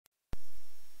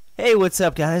Hey, what's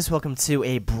up guys? Welcome to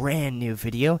a brand new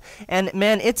video. And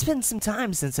man, it's been some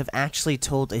time since I've actually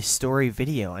told a story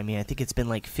video. I mean, I think it's been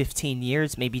like 15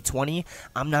 years, maybe 20.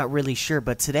 I'm not really sure,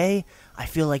 but today I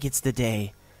feel like it's the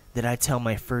day that I tell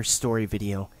my first story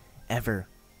video ever.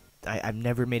 I've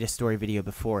never made a story video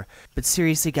before. But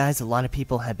seriously guys, a lot of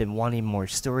people have been wanting more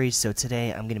stories, so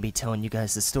today I'm going to be telling you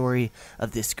guys the story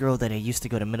of this girl that I used to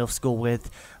go to middle school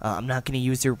with. I'm not going to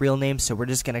use her real name, so we're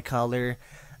just going to call her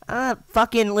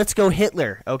let's go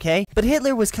Hitler, okay? But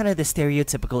Hitler was kind of the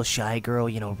stereotypical shy girl,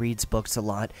 you know, reads books a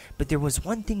lot. But there was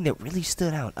one thing that really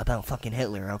stood out about fucking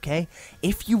Hitler, okay?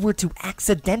 If you were to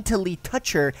accidentally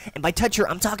touch her, and by touch her,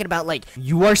 I'm talking about like,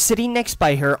 you are sitting next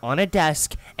by her on a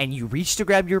desk, and you reach to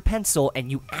grab your pencil,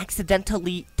 and you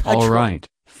accidentally touch her. Alright,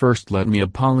 first let me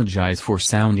apologize for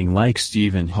sounding like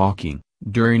Stephen Hawking.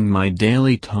 During my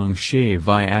daily tongue shave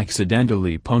I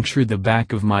accidentally punctured the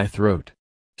back of my throat.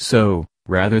 So,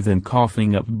 rather than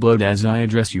coughing up blood as I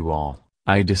address you all,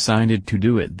 I decided to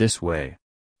do it this way.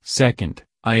 Second,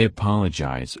 I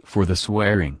apologize for the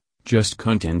swearing, just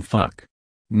cunt and fuck.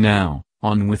 Now,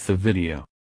 on with the video.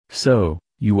 So,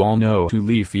 you all know who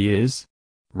Leafy is?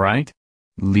 Right?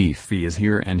 Leafy is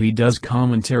here and he does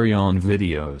commentary on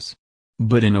videos.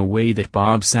 But in a way that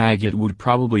Bob Saget would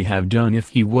probably have done if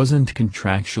he wasn't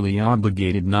contractually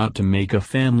obligated not to make a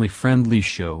family-friendly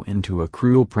show into a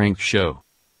cruel prank show.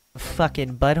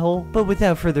 Fucking butthole. But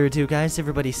without further ado guys,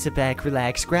 everybody sit back,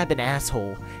 relax, grab an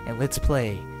asshole, and let's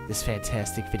play this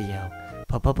fantastic video.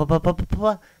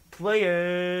 Play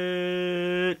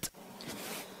it!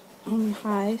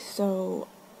 Hi, so,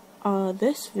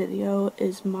 this video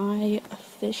is my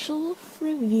official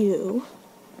review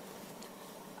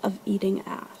of eating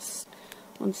ass.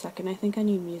 One second, I think I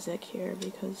need music here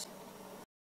because...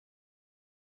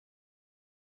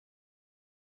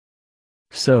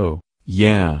 So,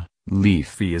 yeah,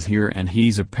 Leafy is here and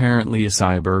he's apparently a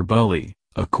cyberbully,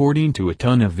 according to a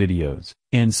ton of videos,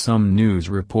 and some news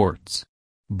reports.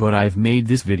 But I've made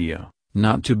this video,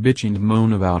 not to bitch and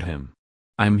moan about him.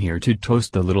 I'm here to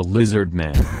toast the little lizard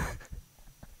man.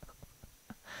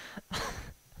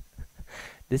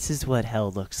 This is what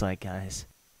hell looks like, guys.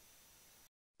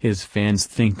 His fans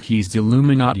think he's the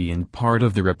Illuminati and part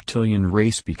of the reptilian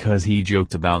race because he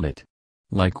joked about it.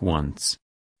 Like once.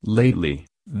 Lately,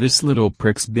 this little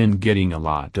prick's been getting a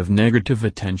lot of negative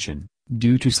attention,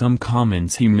 due to some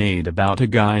comments he made about a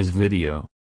guy's video.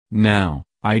 Now,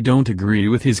 I don't agree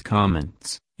with his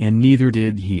comments, and neither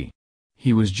did he.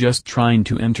 He was just trying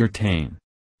to entertain.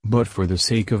 But for the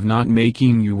sake of not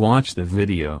making you watch the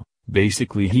video,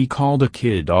 basically he called a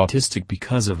kid autistic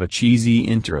because of a cheesy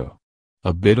intro.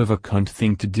 A bit of a cunt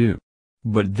thing to do.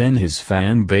 But then his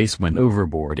fan base went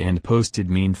overboard and posted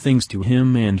mean things to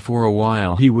him, and for a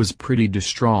while he was pretty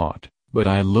distraught, but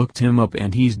I looked him up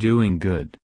and he's doing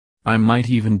good. I might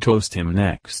even toast him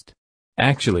next.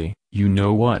 Actually, you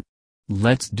know what?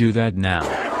 Let's do that now.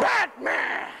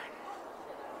 Batman!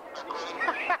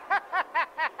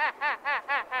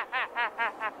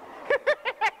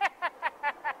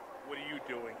 What are you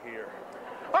doing here?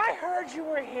 I heard you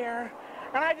were here.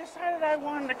 And I decided I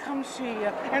wanted to come see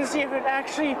you and see if it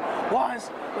actually was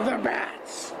the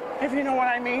bats, if you know what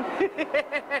I mean.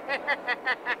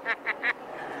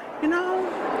 You know,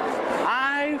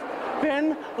 I've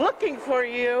been looking for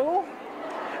you,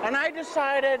 and I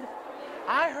decided,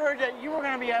 I heard that you were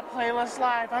going to be at Playlist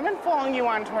Live. I've been following you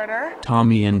on Twitter.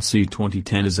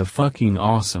 TommyNC2010 is a fucking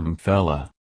awesome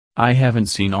fella. I haven't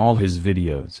seen all his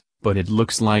videos, but it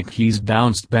looks like he's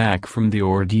bounced back from the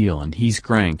ordeal and he's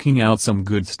cranking out some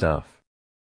good stuff.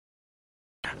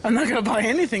 I'm not gonna buy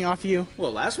anything off you.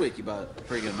 Well, last week you bought a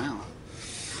pretty good amount.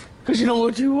 Because you know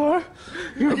what you are?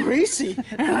 You're greasy,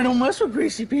 and I don't mess with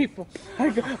greasy people. I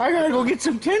gotta go get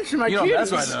some tension, my You don't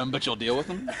kitties. mess with them, but you'll deal with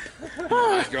them.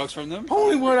 Buy drugs from them.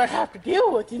 Only what I have to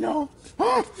deal with, you know.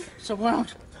 So why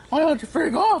don't you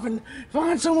frig off and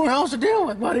find somewhere else to deal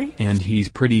with, buddy? And he's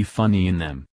pretty funny in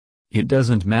them. It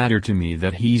doesn't matter to me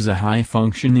that he's a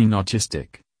high-functioning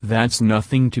autistic, that's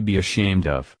nothing to be ashamed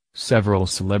of, several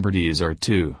celebrities are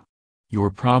too. You're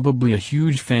probably a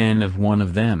huge fan of one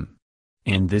of them.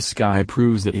 And this guy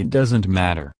proves that it doesn't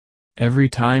matter. Every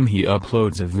time he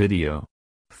uploads a video.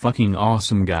 Fucking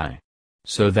awesome guy.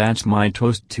 So that's my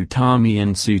toast to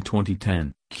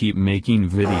TommyNC2010, keep making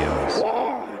videos.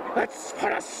 Whoa, let's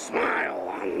put a smile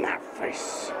on that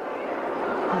face.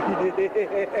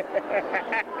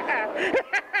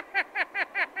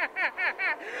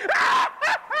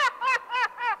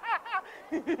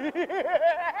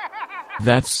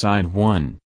 That's side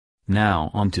 1.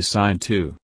 Now on to side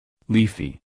 2.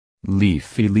 Leafy.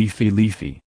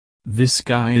 Leafy. This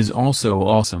guy is also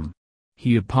awesome.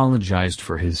 He apologized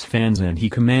for his fans and he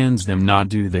commands them not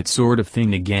do that sort of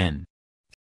thing again.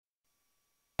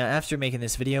 Now, after making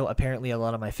this video, apparently a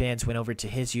lot of my fans went over to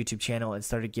his YouTube channel and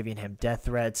started giving him death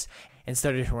threats and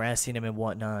started harassing him and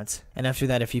whatnot. And after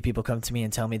that, a few people come to me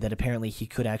and tell me that apparently he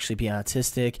could actually be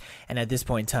autistic, and at this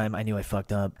point in time, I knew I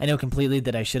fucked up. I know completely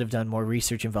that I should have done more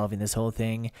research involving this whole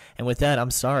thing, and with that,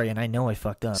 I'm sorry, and I know I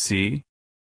fucked up. See?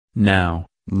 Now,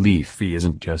 Leafy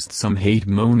isn't just some hate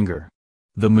monger.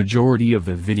 The majority of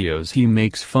the videos he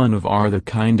makes fun of are the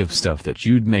kind of stuff that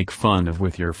you'd make fun of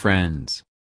with your friends.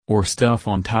 Or stuff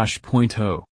on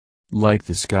tosh.o. Like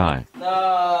this guy.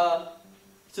 Nah,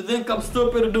 you think I'm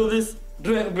stupid to do this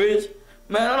drink, bitch?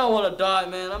 Man, I don't want to die,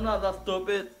 man. I'm not that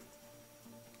stupid.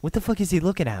 What the fuck is he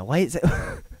looking at? Why is it?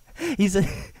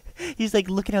 He's like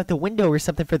looking out the window or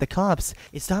something for the cops.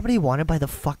 Is somebody wanted by the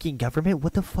fucking government?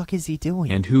 What the fuck is he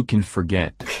doing? And who can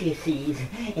forget? Kisses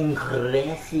and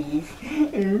caresses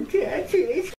and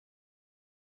touches.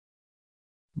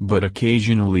 But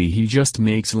occasionally he just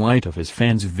makes light of his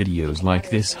fans' videos like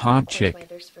this hot chick.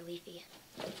 For Leafy.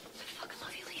 I fucking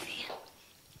love you, Leafy.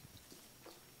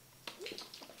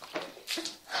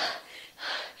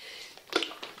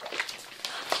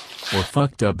 Or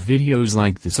fucked up videos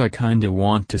like this. I kinda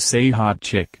want to say hot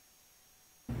chick.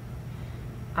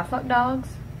 I fuck dogs.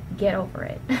 Get over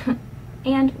it.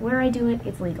 And where I do it,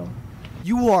 it's legal.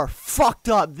 You are fucked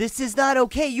up. This is not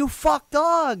okay. You fuck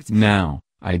dogs. Now,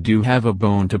 I do have a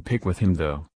bone to pick with him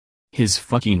though. His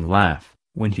fucking laugh,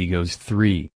 when he goes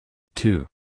 3, 2,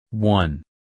 1,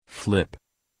 flip.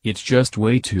 It's just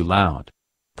way too loud.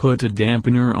 Put a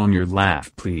dampener on your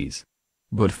laugh please.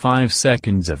 But 5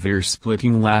 seconds of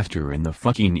ear-splitting laughter in the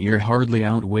fucking ear hardly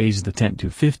outweighs the 10 to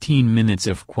 15 minutes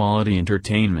of quality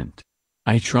entertainment.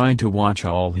 I tried to watch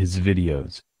all his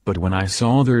videos, but when I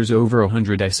saw there's over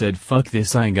 100 I said fuck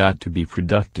this, I got to be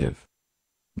productive.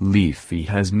 Leafy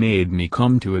has made me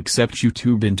come to accept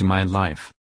YouTube into my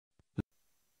life.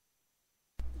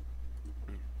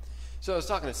 So I was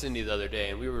talking to Cindy the other day,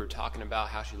 and we were talking about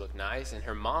how she looked nice, and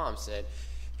her mom said,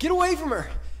 "Get away from her!"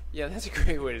 Yeah, that's a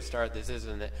great way to start this,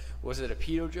 isn't it? Was it a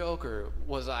pedo joke, or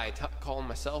was I calling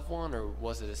myself one, or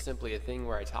was it simply a thing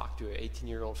where I talked to an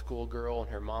 18-year-old schoolgirl and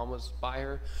her mom was by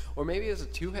her? Or maybe it was a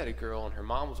two-headed girl and her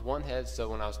mom was one head, so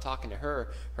when I was talking to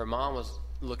her, her mom was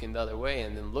looking the other way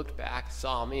and then looked back,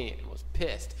 saw me, and was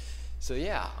pissed. So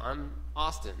yeah, I'm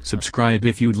Austin. Subscribe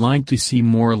if you'd like to see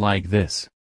more like this.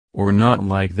 Or not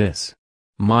like this.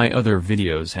 My other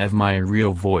videos have my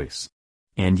real voice.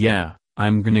 And yeah,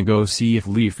 I'm gonna go see if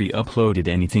Leafy uploaded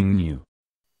anything new.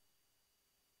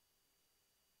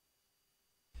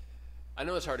 I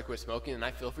know it's hard to quit smoking, and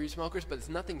I feel for you smokers, but it's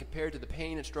nothing compared to the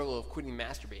pain and struggle of quitting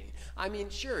masturbating. I mean,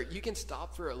 sure, you can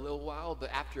stop for a little while,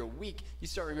 but after a week, you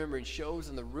start remembering shows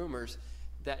and the rumors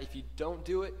that if you don't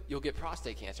do it, you'll get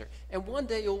prostate cancer. And one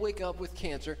day you'll wake up with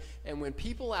cancer, and when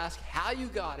people ask how you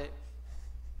got it,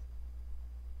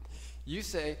 you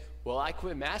say, well, I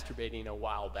quit masturbating a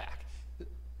while back.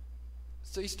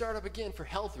 So you start up again for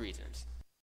health reasons.